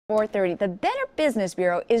4:30. The Better Business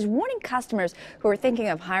Bureau is warning customers who are thinking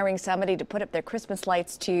of hiring somebody to put up their Christmas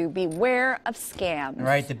lights to beware of scams.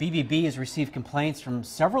 Right. The BBB has received complaints from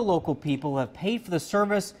several local people who have paid for the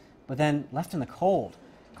service but then left in the cold.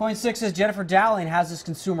 KOIN 6's Jennifer Dowling has this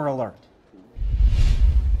consumer alert.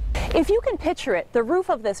 If you can picture it, the roof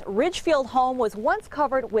of this Ridgefield home was once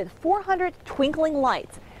covered with 400 twinkling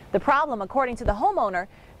lights. The problem, according to the homeowner,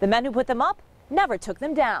 the men who put them up never took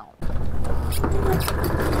them down.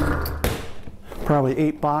 Probably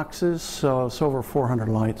 8 boxes, so it's over 400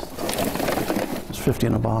 lights. It's 50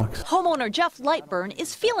 in a box. Homeowner Jeff Lightburn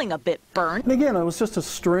is feeling a bit burned. And again, it was just a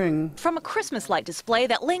string. From a Christmas light display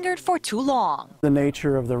that lingered for too long. The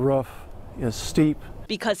nature of the roof is steep.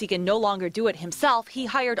 Because he can no longer do it himself, he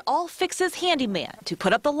hired All Fix's handyman to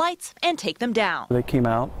put up the lights and take them down. They came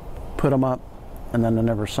out, put them up, and then I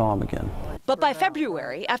never saw them again. But by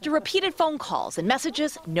February, after repeated phone calls and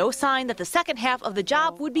messages, no sign that the second half of the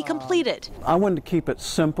job would be completed. I wanted to keep it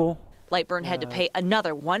simple. Lightburn had to pay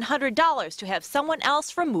another $100 to have someone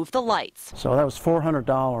else remove the lights. So that was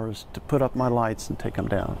 $400 to put up my lights and take them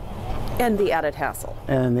down. And the added hassle.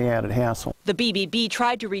 And the added hassle. The BBB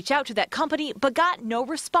tried to reach out to that company but got no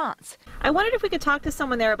response. I wondered if we could talk to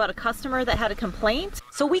someone there about a customer that had a complaint.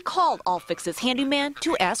 So we called All Fix's handyman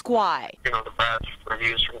to ask why. You know, the bad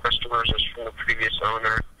reviews from customers is from the previous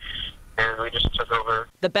owner, and we just took over.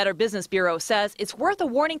 The Better Business Bureau says it's worth a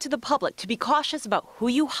warning to the public to be cautious about who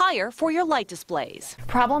you hire for your light displays.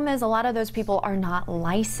 Problem is, a lot of those people are not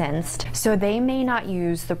licensed, so they may not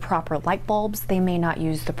use the proper light bulbs, they may not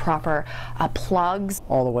use the proper plugs.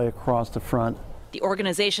 All the way across the front. The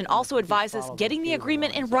organization also advises getting the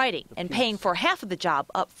agreement in writing and paying for half of the job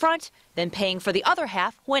up front, then paying for the other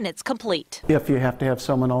half when it's complete. If you have to have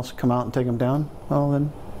someone else come out and take them down,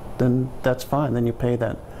 well then that's fine, then you pay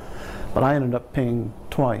that. But I ended up paying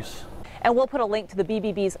twice. And we'll put a link to the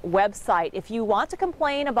BBB's website if you want to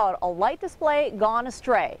complain about a light display gone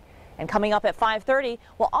astray. And coming up at 5:30,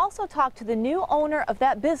 we'll also talk to the new owner of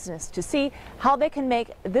that business to see how they can make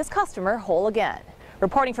this customer whole again.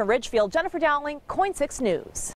 Reporting from Ridgefield, Jennifer Dowling, KOIN 6 News.